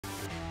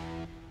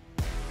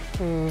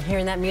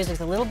Hearing that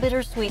music's a little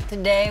bittersweet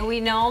today.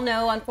 We all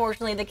know,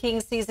 unfortunately, the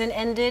Kings season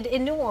ended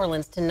in New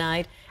Orleans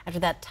tonight after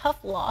that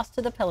tough loss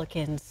to the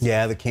Pelicans.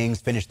 Yeah, the Kings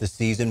finished the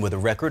season with a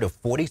record of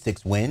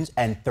 46 wins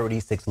and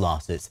 36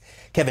 losses.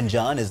 Kevin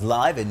John is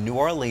live in New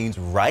Orleans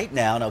right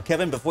now. Now,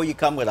 Kevin, before you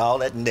come with all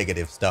that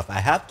negative stuff, I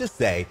have to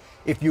say,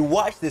 if you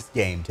watch this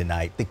game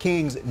tonight, the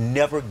Kings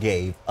never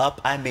gave up.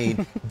 I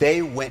mean,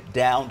 they went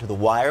down to the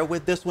wire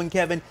with this one,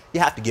 Kevin. You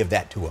have to give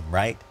that to them,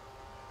 right?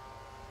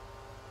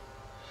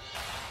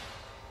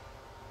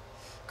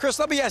 Chris,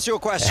 let me ask you a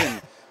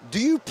question. Do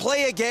you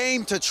play a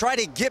game to try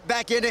to get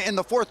back in it in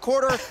the fourth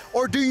quarter,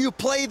 or do you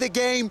play the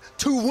game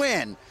to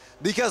win?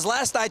 Because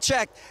last I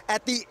checked,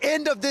 at the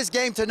end of this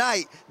game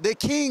tonight, the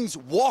Kings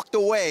walked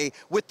away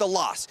with the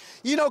loss.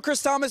 You know,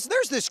 Chris Thomas,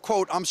 there's this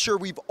quote I'm sure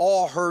we've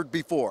all heard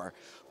before.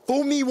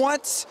 Fool me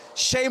once,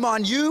 shame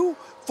on you.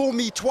 Fool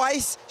me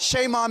twice,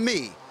 shame on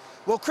me.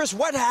 Well, Chris,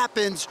 what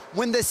happens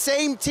when the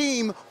same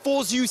team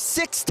fools you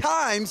 6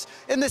 times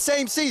in the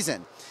same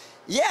season?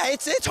 Yeah,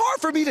 it's hard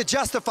for me to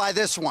justify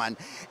this one.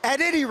 At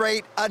any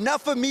rate,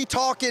 enough of me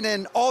talking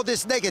and all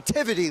this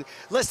negativity.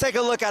 Let's take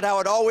a look at how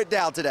it all went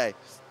down today.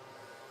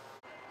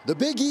 The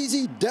Big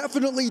Easy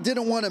definitely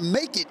didn't want to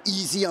make it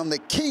easy on the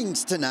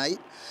Kings tonight.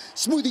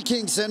 Smoothie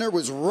King Center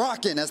was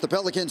rocking as the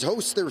Pelicans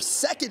host their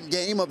second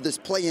game of this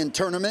play-in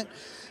tournament.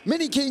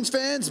 Many Kings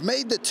fans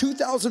made the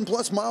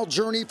 2,000-plus mile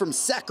journey from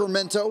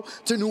Sacramento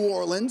to New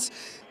Orleans.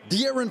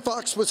 De'Aaron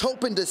Fox was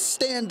hoping to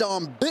stand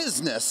on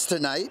business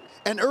tonight,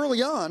 and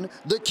early on,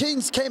 the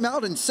Kings came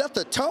out and set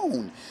the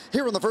tone.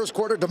 Here in the first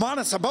quarter,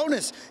 Domantas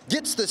Sabonis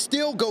gets the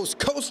steal, goes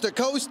coast to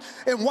coast,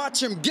 and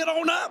watch him get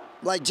on up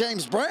like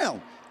James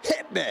Brown.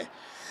 Hit me.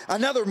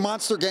 Another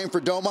monster game for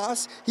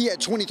Domas. He had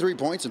 23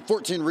 points and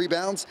 14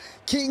 rebounds.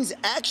 Kings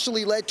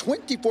actually led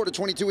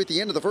 24-22 at the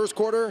end of the first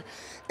quarter.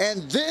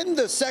 And then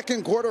the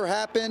second quarter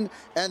happened,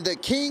 and the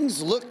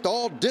Kings looked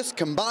all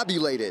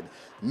discombobulated.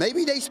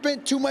 Maybe they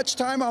spent too much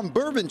time on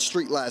Bourbon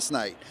Street last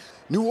night.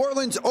 New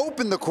Orleans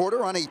opened the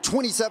quarter on a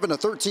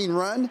 27-13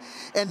 run,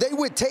 and they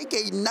would take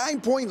a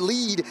 9-point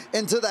lead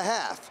into the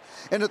half.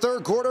 In the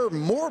third quarter,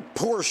 more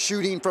poor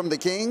shooting from the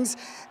Kings.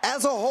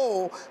 As a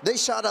whole, they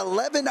shot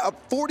 11 of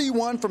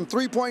 41 from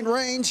three-point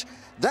range.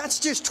 That's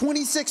just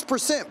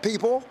 26%,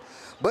 people.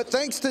 But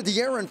thanks to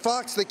De'Aaron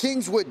Fox, the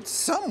Kings would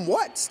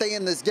somewhat stay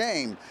in this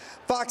game.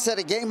 Fox had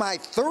a game-high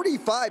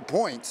 35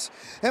 points.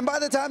 And by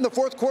the time the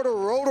fourth quarter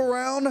rolled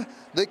around,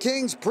 the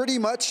Kings pretty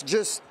much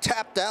just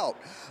tapped out.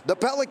 The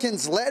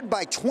Pelicans led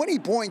by 20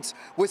 points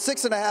with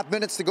 6.5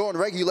 minutes to go in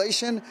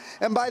regulation.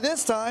 And by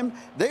this time,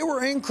 they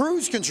were in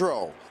cruise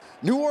control.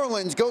 New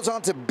Orleans goes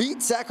on to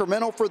beat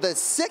Sacramento for the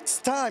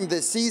 6th time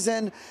this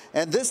season,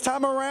 and this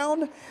time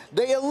around,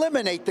 they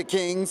eliminate the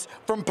Kings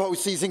from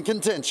postseason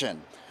contention.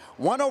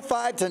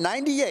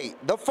 105-98,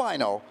 the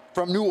final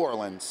from New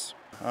Orleans.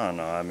 I don't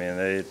know. I mean,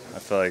 I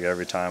feel like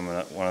every time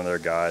one of their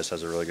guys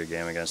has a really good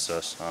game against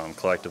us,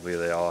 collectively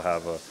they all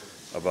have a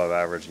above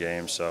average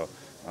game. So,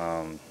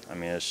 I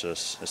mean, it's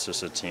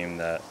just a team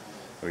that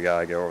we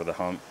gotta get over the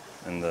hump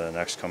in the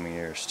next coming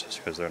years, just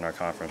because they're in our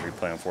conference. We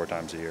play them 4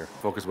 times a year.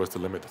 Focus was to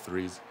limit the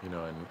threes,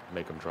 and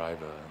make them drive.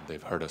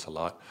 They've hurt us a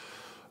lot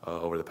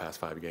over the past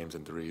 5 games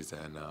in threes,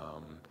 and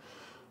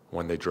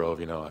when they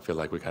drove, I feel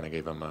like we kind of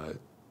gave them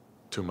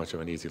too much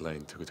of an easy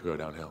lane to go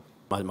downhill.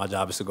 My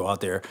job is to go out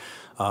there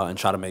and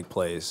try to make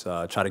plays,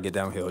 try to get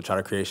downhill, try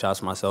to create shots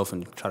for myself,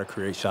 and try to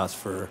create shots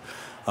for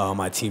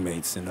my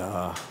teammates, and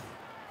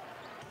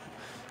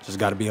just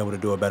got to be able to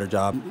do a better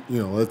job.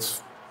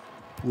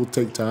 We'll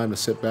take time to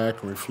sit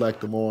back and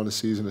reflect more on the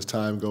season as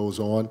time goes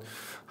on.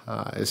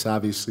 It's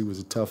obviously was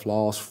a tough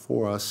loss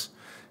for us,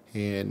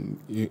 and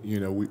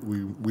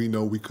we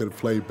know we could have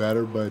played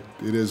better, but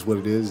it is what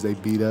it is. They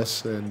beat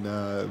us, and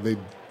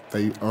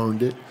they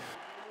earned it.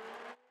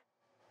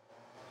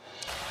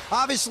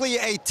 Obviously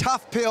a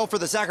tough pill for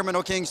the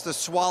Sacramento Kings to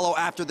swallow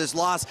after this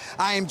loss.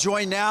 I am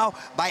joined now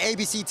by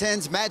ABC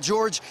 10's Matt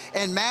George.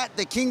 And Matt,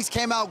 the Kings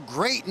came out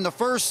great in the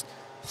first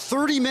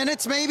 30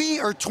 minutes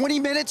maybe, or 20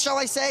 minutes, shall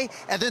I say,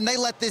 and then they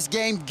let this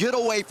game get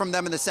away from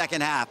them in the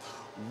second half.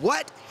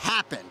 What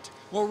happened?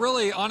 Well,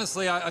 really,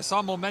 honestly, I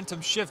saw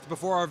momentum shift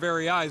before our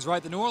very eyes,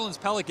 right? The New Orleans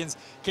Pelicans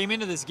came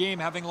into this game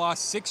having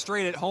lost 6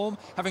 straight at home,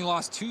 having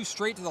lost 2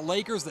 straight to the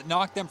Lakers that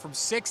knocked them from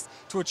 6th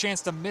to a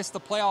chance to miss the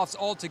playoffs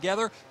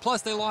altogether.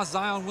 Plus, they lost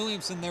Zion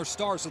Williamson, their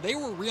star, so they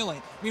were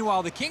reeling.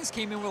 Meanwhile, the Kings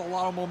came in with a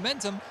lot of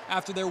momentum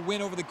after their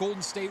win over the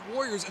Golden State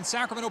Warriors, and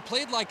Sacramento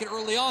played like it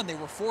early on. They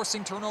were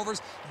forcing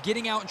turnovers,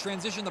 getting out in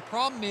transition. The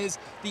problem is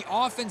the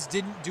offense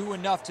didn't do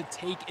enough to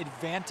take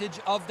advantage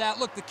of that.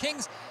 Look, the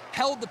Kings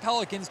held the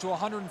Pelicans to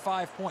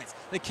 105 points.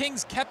 The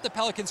Kings kept the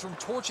Pelicans from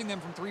torching them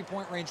from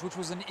three-point range, which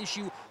was an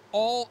issue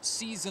all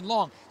season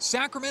long.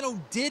 Sacramento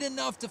did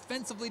enough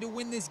defensively to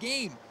win this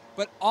game,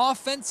 but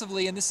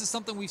offensively, and this is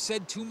something we've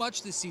said too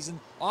much this season,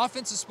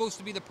 offense is supposed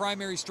to be the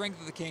primary strength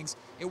of the Kings.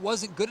 It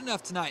wasn't good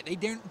enough tonight. They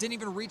didn't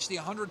even reach the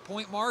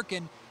 100-point mark,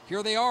 and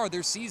here they are.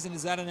 Their season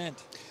is at an end.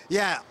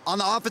 Yeah, on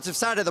the offensive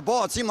side of the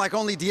ball, it seemed like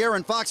only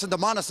De'Aaron Fox and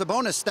Domantas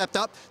Sabonis stepped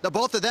up. The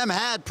both of them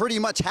had pretty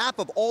much half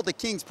of all the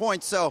Kings'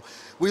 points. So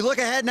we look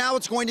ahead now.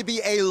 It's going to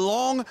be a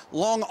long,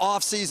 long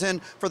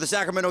offseason for the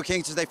Sacramento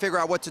Kings as they figure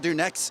out what to do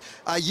next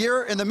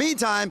year. In the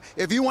meantime,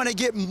 if you want to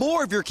get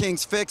more of your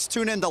Kings fix,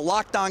 tune in to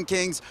Locked On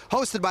Kings,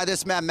 hosted by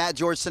this man, Matt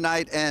George,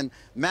 tonight. And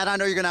Matt, I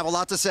know you're going to have a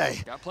lot to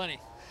say. Got plenty.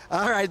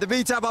 All right, in the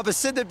meantime, I'll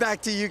send it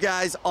back to you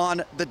guys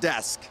on the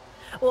desk.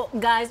 Well,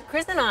 guys,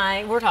 Chris and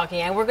I were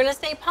talking, and we're going to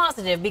stay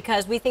positive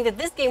because we think that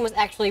this game was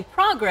actually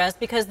progress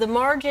because the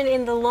margin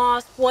in the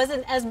loss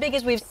wasn't as big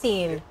as we've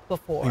seen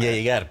before. Yeah,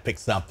 you got to pick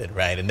something,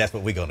 right? And that's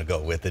what we're going to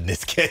go with in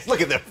this case.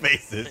 Look at their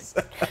faces.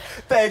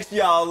 Thanks,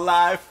 y'all,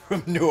 live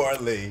from New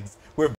Orleans.